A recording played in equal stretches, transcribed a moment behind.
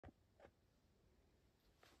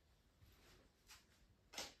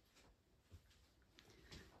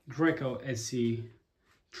Greco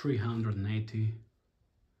SE380.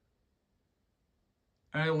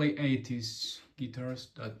 Early 80s guitars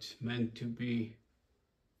that meant to be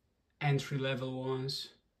entry-level ones.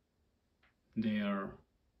 They are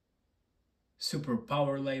super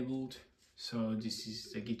power labeled, so this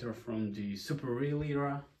is the guitar from the super real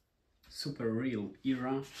era.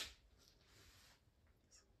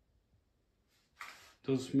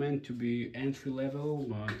 Those meant to be entry-level,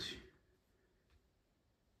 but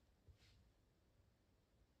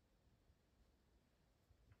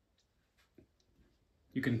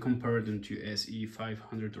you can compare them to SE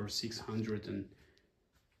 500 or 600, and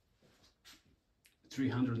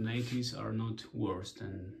 380s are not worse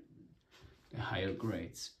than the higher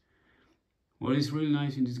grades. What is really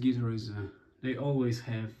nice in this guitar is they always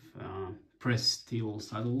have pressed steel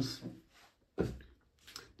saddles.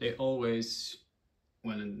 They always,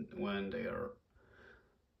 when they are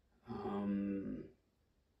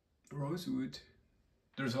rosewood,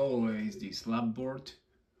 there's always this lap board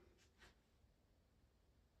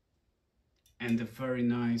and a very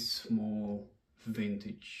nice small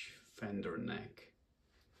vintage fender neck.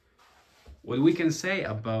 What we can say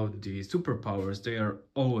about the Super Powers, they are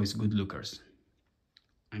always good lookers.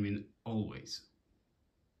 I mean, always.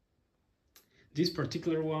 This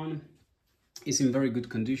particular one is in very good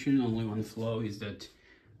condition. Only one flaw is that,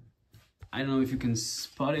 I don't know if you can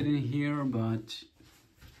spot it in here, but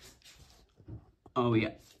oh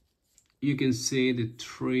yeah, you can see the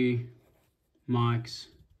 3 marks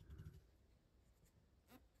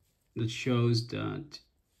that shows that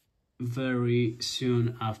very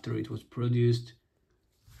soon after it was produced,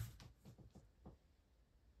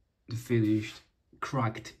 the finish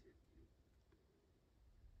cracked,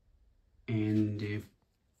 and the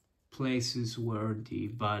places where the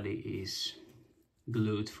body is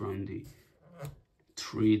glued from the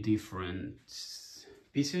 3 different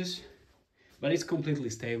pieces, but it's completely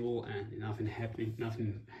stable and nothing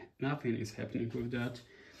is happening with that.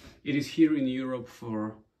 It is here in Europe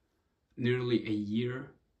for nearly a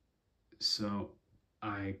year, so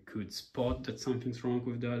I could spot that something's wrong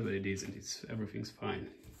with that, but it isn't. Everything's fine.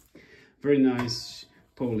 Very nice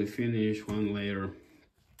poly finish, 1 layer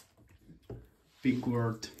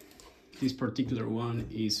pickguard. This particular one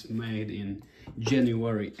is made in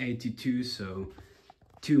January 82, so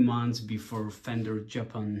 2 months before Fender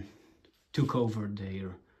Japan took over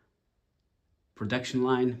their production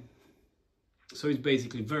line. So it's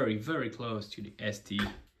basically very close to the ST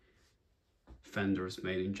Fenders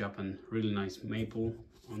made in Japan. Really nice maple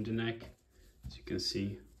on the neck, as you can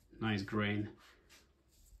see, nice grain.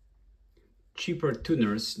 Cheaper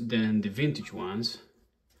tuners than the vintage ones,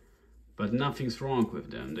 but nothing's wrong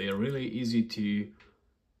with them. They are really easy to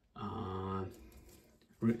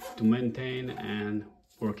maintain and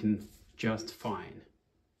working just fine.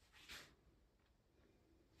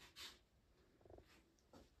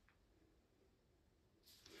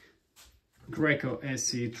 Greco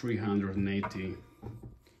SE380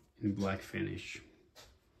 in black finish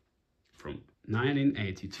from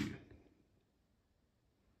 1982.